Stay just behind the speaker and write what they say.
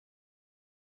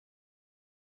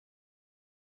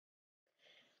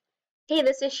Hey,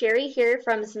 this is Sherry here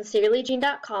from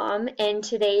sincerelyjean.com, and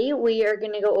today we are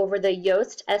going to go over the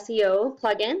Yoast SEO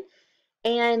plugin.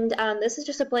 And this is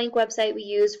just a blank website we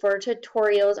use for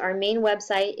tutorials. Our main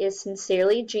website is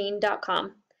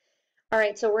sincerelyjean.com.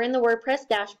 Alright, so we're in the WordPress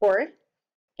dashboard,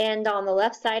 and on the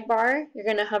left sidebar, you're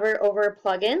going to hover over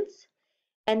plugins.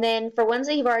 And then for ones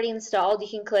that you've already installed, you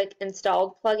can click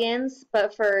Installed Plugins,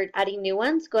 but for adding new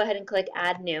ones, go ahead and click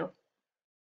Add New.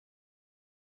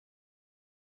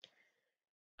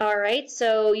 Alright,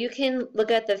 so you can look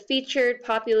at the featured,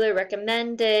 popular,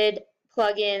 recommended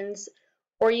plugins,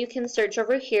 or you can search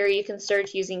over here. You can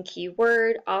search using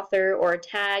keyword, author, or a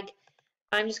tag.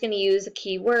 I'm just going to use a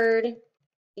keyword,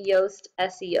 Yoast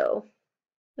SEO.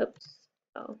 Oops.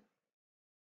 Oh.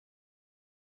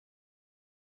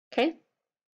 Okay.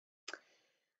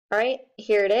 Alright,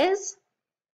 here it is.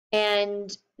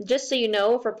 And just so you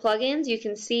know, for plugins, you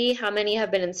can see how many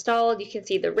have been installed. You can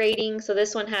see the rating. So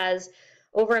this one has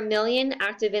over 1 million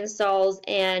active installs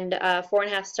and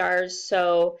 4.5 stars.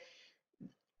 So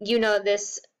you know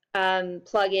this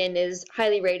plugin is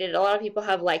highly rated. A lot of people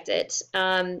have liked it.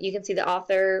 You can see the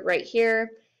author right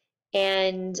here.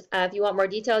 And if you want more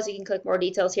details, you can click more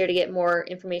details here to get more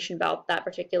information about that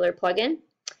particular plugin.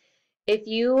 If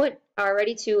you are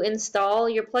ready to install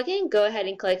your plugin, go ahead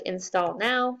and click Install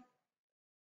Now.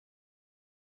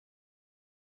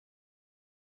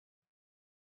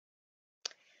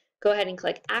 Go ahead and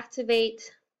click Activate.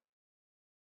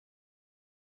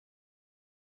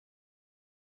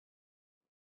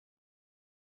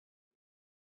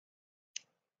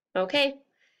 Okay.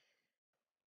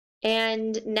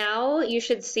 And now you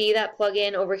should see that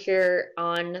plugin over here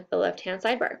on the left-hand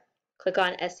sidebar. Click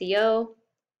on SEO,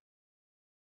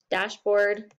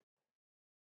 Dashboard.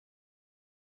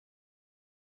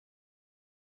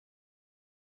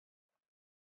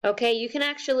 Okay, you can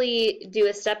actually do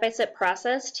a step-by-step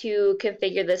process to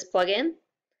configure this plugin.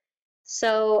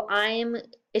 So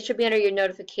it should be under your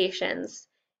notifications,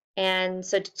 and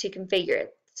so to configure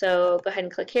it. So go ahead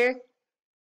and click here.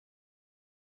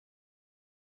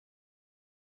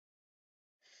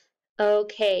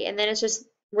 Okay, and then it's just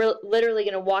literally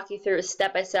going to walk you through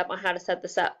step by step on how to set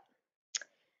this up.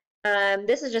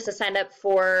 This is just a sign up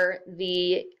for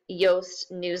the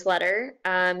Yoast newsletter.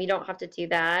 You don't have to do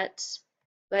that.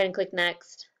 Go ahead and click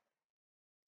Next.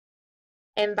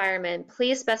 Environment.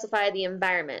 Please specify the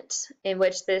environment in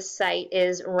which this site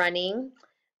is running.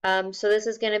 So this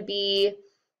is going to be,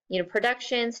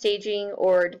 production, staging,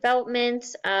 or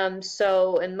development.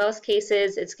 So in most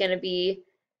cases, it's going to be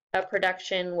a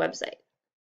production website.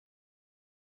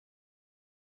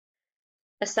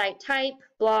 A site type,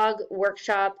 blog,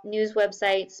 workshop, news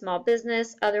website, small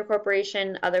business, other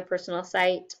corporation, other personal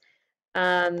site.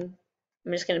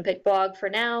 I'm just going to pick blog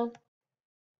for now.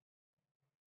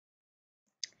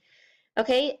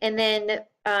 Okay, and then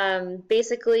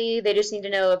basically they just need to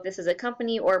know if this is a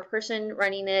company or a person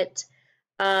running it.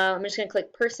 I'm just going to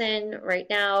click person right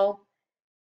now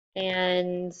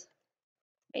and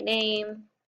my name.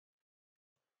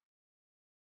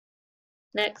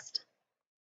 Next.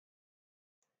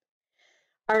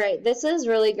 All right, this is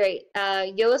really great.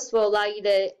 Yoast will allow you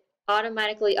to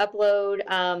automatically upload,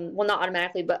 well, not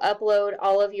automatically, but upload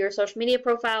all of your social media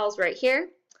profiles right here.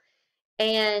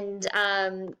 And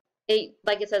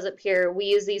like it says up here, we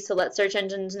use these to let search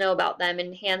engines know about them and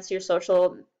enhance your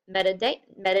social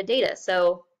metadata.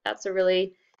 So that's a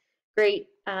really great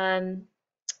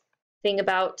thing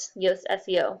about Yoast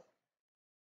SEO.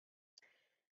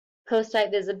 Post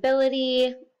type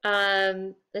visibility.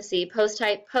 Let's see, post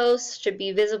type posts should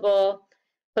be visible.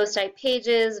 Post type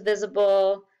pages,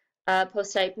 visible.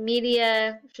 Post type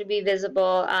media should be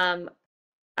visible. I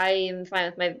am fine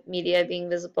with my media being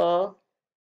visible.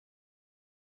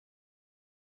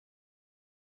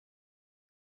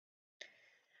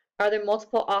 Are there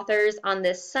multiple authors on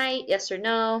this site? Yes or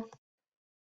no?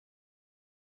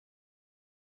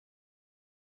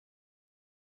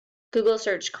 Google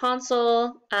Search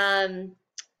Console.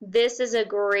 This is a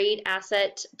great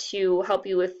asset to help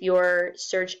you with your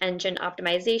search engine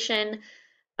optimization.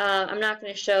 I'm not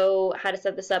going to show how to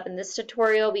set this up in this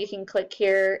tutorial, but you can click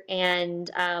here and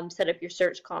set up your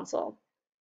Search Console.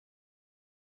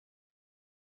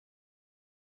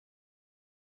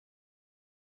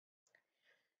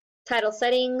 Title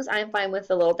settings, I'm fine with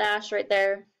the little dash right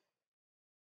there.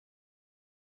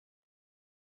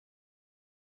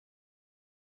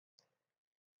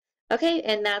 Okay,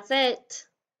 and that's it.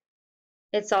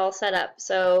 It's all set up,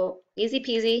 so easy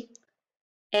peasy.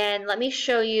 And let me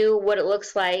show you what it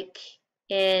looks like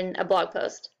in a blog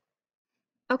post.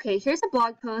 Okay, here's a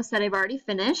blog post that I've already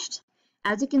finished.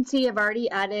 As you can see, I've already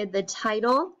added the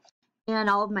title and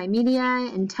all of my media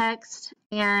and text.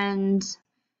 And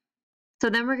so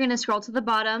then we're going to scroll to the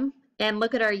bottom and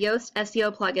look at our Yoast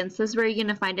SEO plugins. This is where you're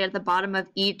going to find it at the bottom of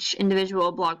each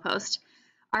individual blog post.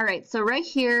 All right, so right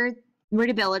here,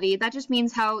 readability, that just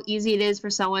means how easy it is for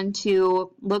someone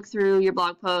to look through your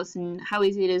blog post and how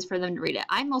easy it is for them to read it.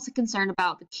 I'm mostly concerned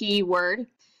about the keyword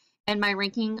and my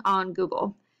ranking on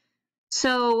Google.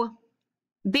 So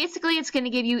basically, it's going to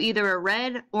give you either a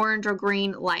red, orange, or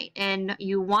green light, and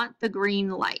you want the green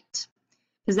light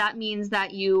because that means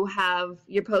that you have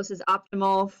your post is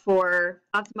optimized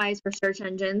for search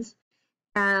engines,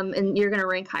 and you're going to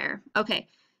rank higher. Okay,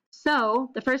 so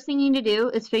the first thing you need to do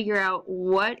is figure out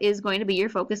what is going to be your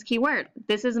focus keyword.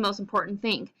 This is the most important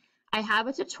thing. I have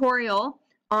a tutorial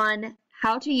on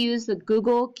how to use the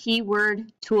Google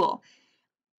Keyword Tool.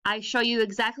 I show you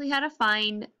exactly how to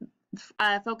find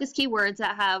focus keywords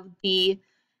that have the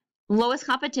lowest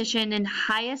competition and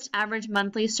highest average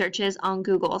monthly searches on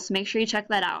Google. So make sure you check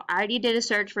that out. I already did a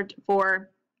search for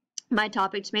my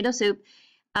topic, tomato soup,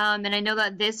 and I know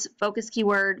that this focus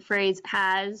keyword phrase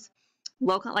has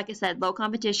like I said, low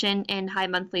competition and high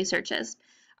monthly searches.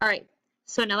 All right,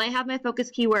 so now I have my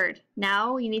focus keyword.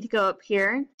 Now you need to go up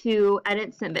here to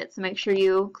edit snippet. So make sure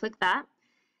you click that.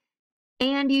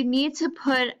 And you need to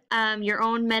put your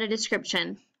own meta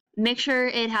description. Make sure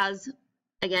it has,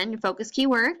 again, your focus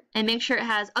keyword, and make sure it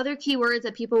has other keywords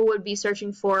that people would be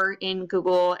searching for in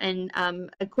Google, and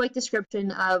a quick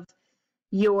description of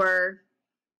your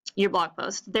blog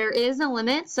post. There is a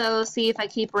limit, so see if I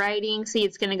keep writing, see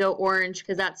it's going to go orange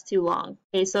because that's too long.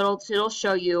 Okay, so it'll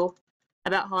show you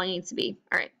about how long it needs to be.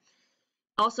 All right.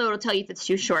 Also, it'll tell you if it's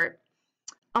too short.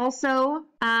 Also,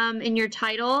 in your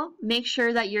title, make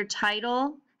sure that your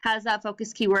title has that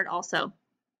focus keyword also.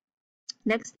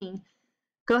 Next thing,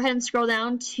 go ahead and scroll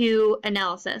down to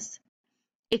analysis.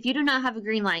 If you do not have a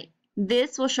green light,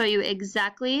 this will show you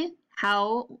exactly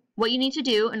what you need to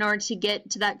do in order to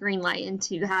get to that green light and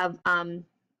to have and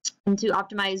to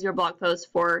optimize your blog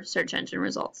post for search engine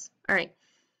results. All right,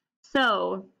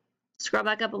 so scroll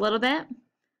back up a little bit.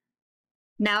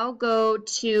 Now go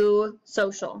to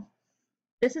social.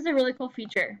 This is a really cool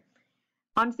feature.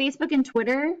 On Facebook and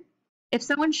Twitter, if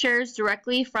someone shares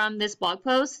directly from this blog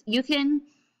post, you can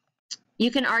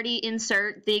already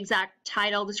insert the exact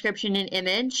title, description, and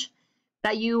image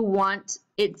that you want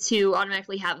it to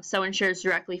automatically have if someone shares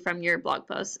directly from your blog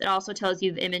post. It also tells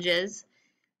you the images.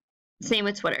 Same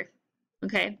with Twitter.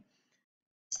 Okay,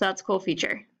 so that's a cool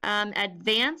feature.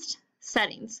 Advanced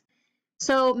settings.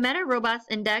 So Meta Robots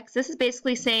Index, this is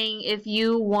basically saying if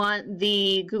you want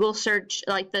the Google search,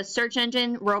 like the search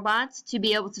engine robots, to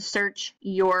be able to search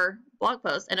your blog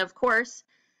post. And of course,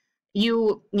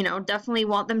 you definitely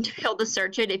want them to be able to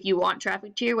search it if you want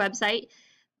traffic to your website.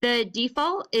 The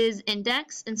default is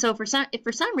index, and so if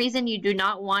for some reason you do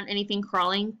not want anything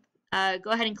crawling,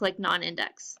 go ahead and click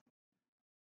non-index.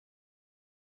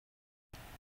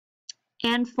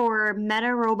 And for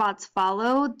Meta Robots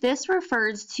Follow, this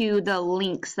refers to the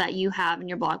links that you have in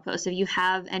your blog post, if you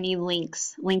have any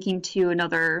links linking to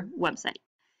another website.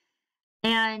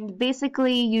 And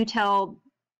basically you tell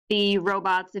the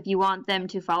robots if you want them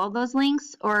to follow those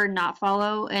links or not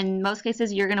follow. In most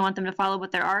cases, you're going to want them to follow,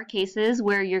 but there are cases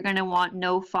where you're going to want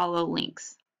no follow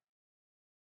links.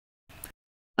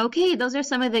 Okay, those are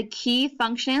some of the key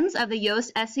functions of the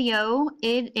Yoast SEO.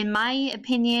 In my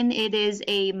opinion, it is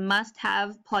a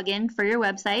must-have plugin for your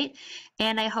website,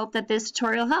 and I hope that this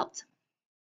tutorial helped.